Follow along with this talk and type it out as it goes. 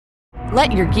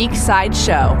Let your geek side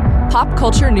show. Pop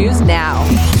culture news now.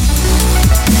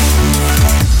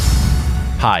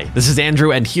 Hi, this is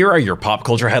Andrew, and here are your pop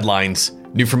culture headlines.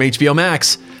 New from HBO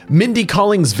Max. Mindy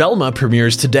Kaling's Velma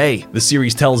premieres today. The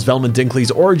series tells Velma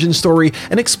Dinkley's origin story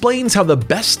and explains how the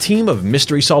best team of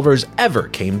mystery solvers ever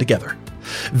came together.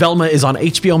 Velma is on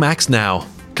HBO Max now.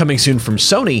 Coming soon from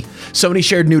Sony, Sony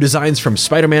shared new designs from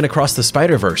Spider-Man Across the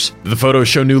Spider-Verse. The photos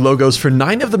show new logos for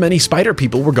 9 of the many Spider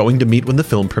people we're going to meet when the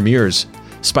film premieres.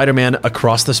 Spider-Man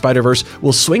Across the Spider-Verse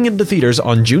will swing into theaters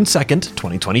on June 2nd,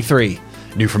 2023.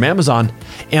 New from Amazon.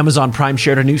 Amazon Prime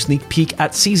shared a new sneak peek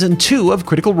at Season 2 of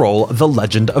Critical Role, The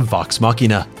Legend of Vox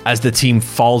Machina. As the team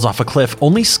falls off a cliff,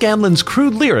 only Scanlan's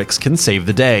crude lyrics can save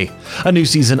the day. A new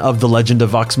season of The Legend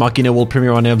of Vox Machina will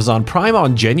premiere on Amazon Prime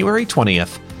on January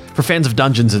 20th. For fans of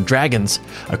Dungeons & Dragons,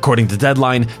 according to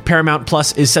Deadline, Paramount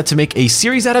Plus is set to make a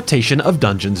series adaptation of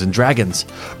Dungeons & Dragons.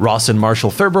 Ross and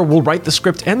Marshall Thurber will write the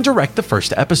script and direct the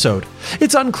first episode.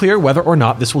 It's unclear whether or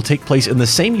not this will take place in the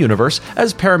same universe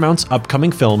as Paramount's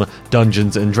upcoming film,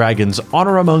 Dungeons & Dragons: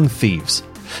 Honor Among Thieves.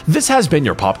 This has been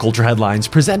your Pop Culture Headlines,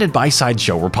 presented by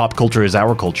Sideshow, where pop culture is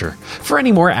our culture. For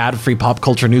any more ad-free pop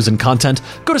culture news and content,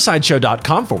 go to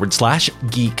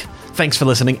sideshow.com/geek. Thanks for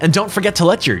listening, and don't forget to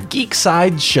let your geek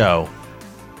side show.